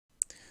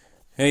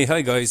Hey,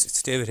 hi guys,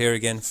 it's David here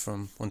again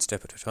from One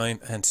Step at a Time,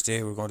 and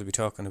today we're going to be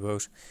talking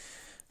about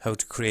how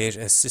to create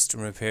a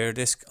system repair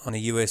disk on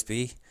a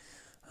USB.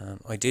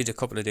 I did a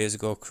couple of days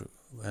ago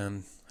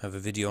have a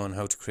video on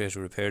how to create a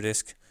repair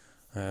disk.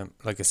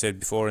 Like I said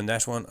before in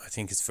that one, I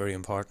think it's very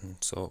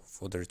important, so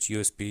whether it's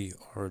USB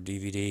or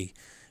DVD,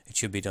 it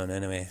should be done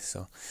anyway.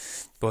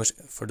 But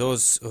for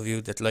those of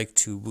you that like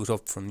to boot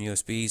up from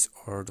USBs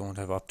or don't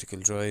have optical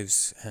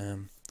drives,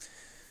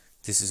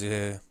 this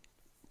is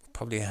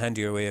probably a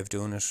handier way of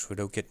doing it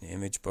without getting the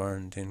image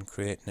burned and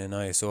creating an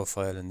ISO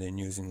file and then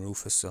using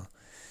Rufus.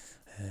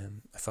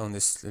 I found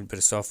this little bit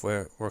of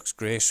software works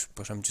great,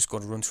 but I'm just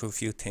going to run through a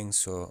few things,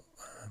 so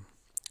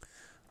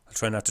I'll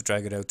try not to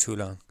drag it out too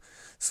long.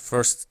 So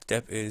first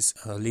step is,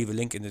 I'll leave a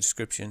link in the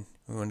description.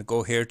 We want to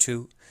go here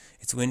to,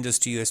 it's Windows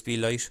to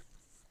USB Lite,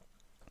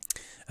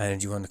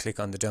 and you want to click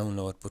on the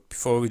download. But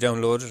before we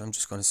download it, I'm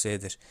just going to say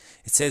that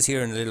it says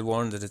here in a little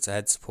warning that it's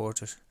ad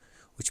supported,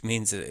 which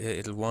means that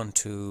it'll want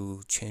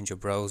to change your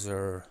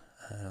browser.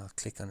 I'll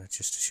click on it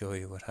just to show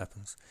you what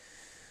happens.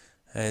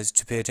 As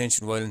to pay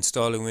attention while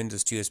installing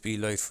Windows to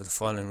USB Lite for the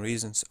following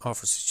reasons: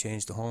 offers to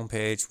change the home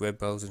page, web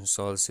browser,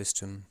 install the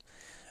system.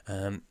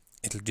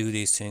 It'll do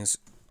these things.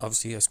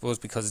 Obviously, I suppose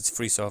because it's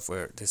free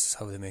software, this is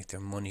how they make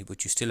their money,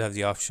 but you still have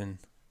the option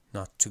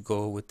not to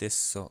go with this.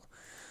 So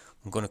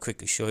I'm going to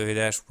quickly show you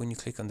that. When you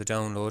click on the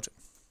download,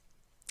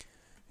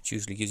 it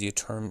usually gives you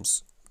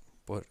terms,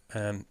 but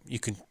you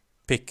can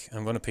pick.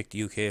 I'm going to pick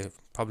the UK. It'll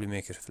probably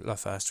make it a lot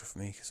faster for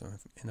me because I'm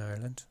in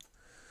Ireland.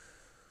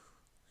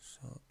 So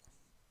I'm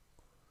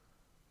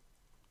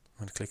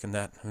going to click on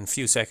that. In a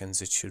few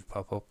seconds it should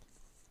pop up.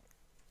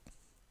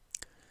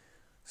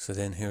 So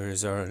then here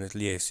is our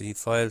little exe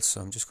file.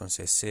 So I'm just going to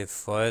say save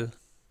file.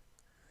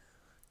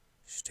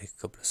 Should take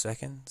a couple of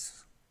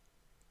seconds.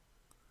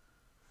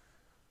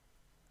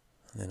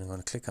 And then I'm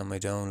going to click on my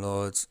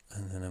downloads,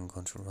 and then I'm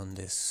going to run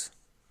this.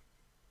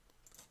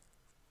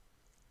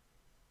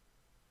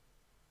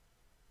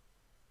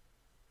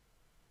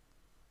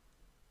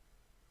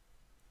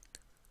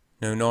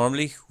 Now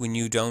normally when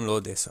you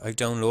download this, I've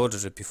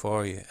downloaded it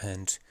before you,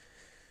 and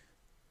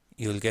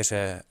you'll get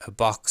a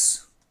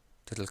box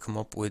that'll come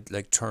up with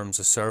like terms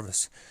of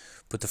service.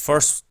 But the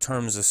first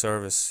terms of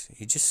service,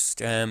 you just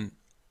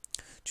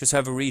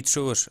have a read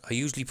through it. I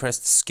usually press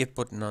the skip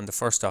button on the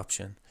first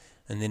option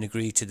and then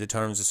agree to the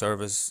terms of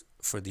service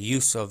for the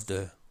use of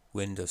the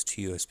Windows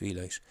to USB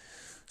Lite.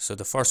 So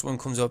the first one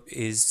comes up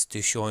is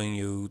showing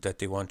you that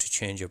they want to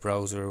change your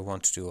browser,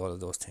 want to do all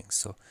of those things.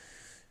 So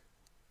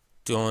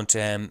don't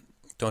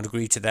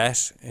agree to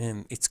that.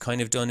 It's kind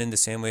of done in the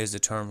same way as the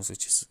terms,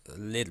 which is a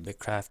little bit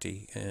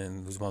crafty.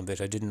 Was one bit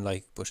I didn't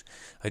like, but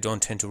I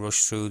don't tend to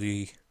rush through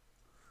the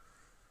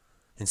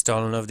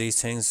installing of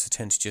these things. I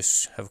tend to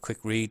just have a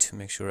quick read to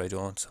make sure I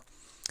don't. So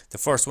the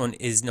first one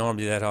is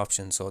normally that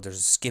option. So there's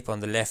a skip on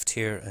the left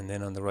here, and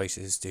then on the right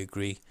is the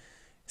agree.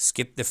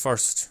 Skip the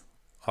first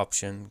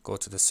option, go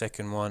to the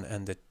second one,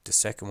 and the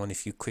second one,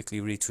 if you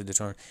quickly read through the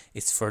term,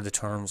 it's for the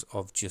terms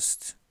of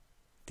just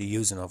the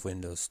using of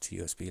Windows to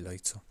USB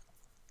Lite. So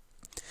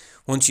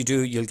once you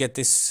do, you'll get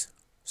this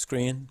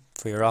screen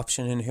for your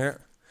option in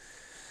here,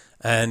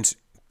 and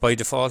by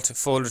default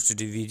folder to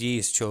DVD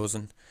is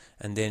chosen,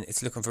 and then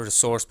it's looking for the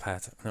source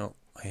path. Now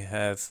I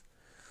have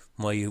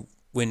my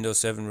Windows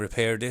 7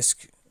 repair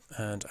disk,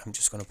 and I'm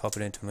just going to pop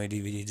it into my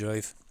DVD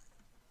drive.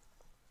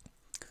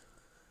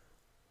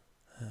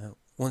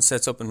 Once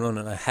that's up and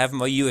running, I have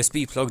my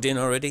USB plugged in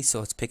already,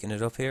 so it's picking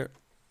it up here.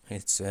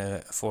 It's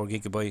a 4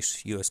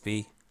 gigabyte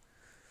USB,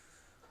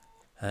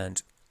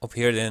 and up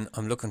here then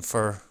I'm looking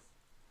for,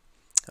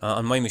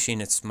 on my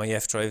machine it's my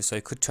F drive, so I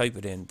could type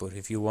it in, but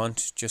if you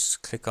want,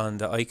 just click on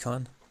the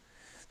icon,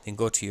 then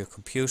go to your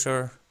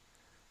computer,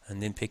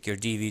 and then pick your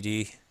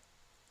DVD,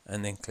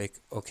 and then click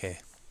OK.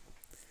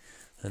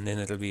 And then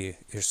it'll be,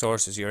 your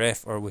source is your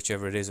F or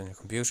whichever it is on your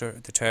computer.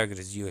 The target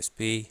is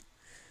USB.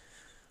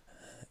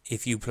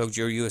 If you plugged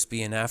your USB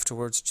in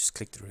afterwards, just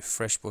click the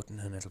refresh button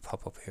and it'll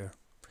pop up here,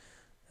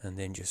 and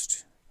then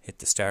just hit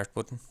the start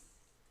button.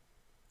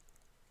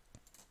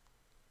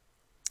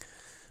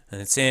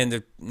 And it's saying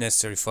the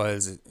necessary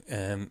files,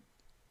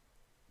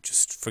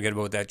 just forget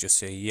about that, just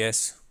say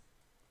yes.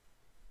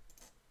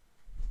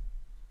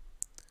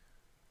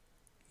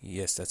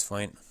 Yes, that's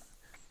fine.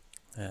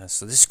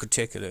 So this could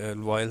take a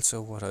little while,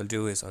 so what I'll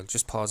do is I'll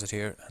just pause it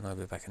here and I'll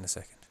be back in a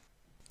second.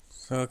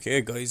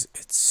 Okay guys,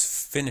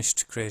 it's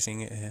finished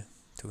creating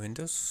the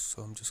Windows,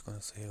 so I'm just going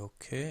to say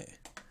OK,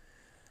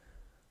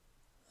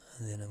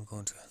 and then I'm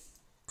going to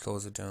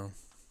close it down.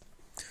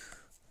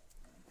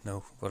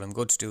 Now what I'm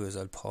going to do is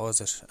I'll pause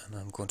it, and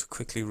I'm going to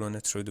quickly run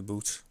it through the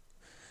boot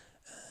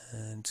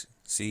and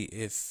see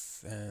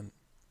if and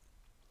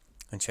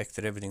check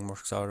that everything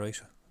works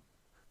alright.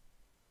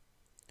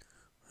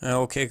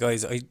 Okay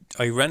guys,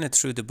 I ran it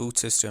through the boot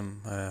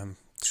system,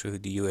 through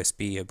the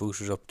USB. I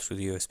booted up through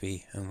the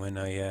USB, and when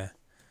it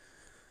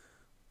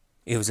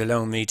was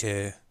allowing me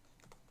to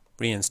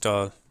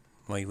reinstall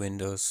my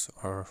Windows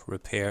or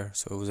repair,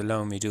 so it was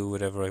allowing me to do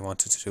whatever I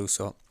wanted to do.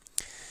 So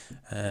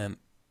I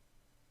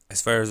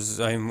as far as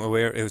I'm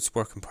aware, it was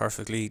working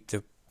perfectly.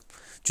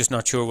 Just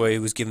not sure why it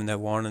was given that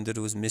warning that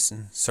it was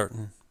missing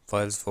certain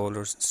files,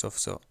 folders and stuff.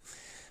 So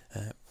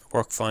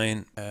worked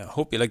fine.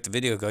 Hope you liked the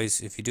video,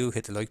 guys. If you do,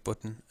 hit the like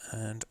button,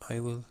 and I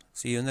will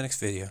see you in the next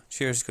video.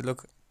 Cheers, good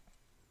luck.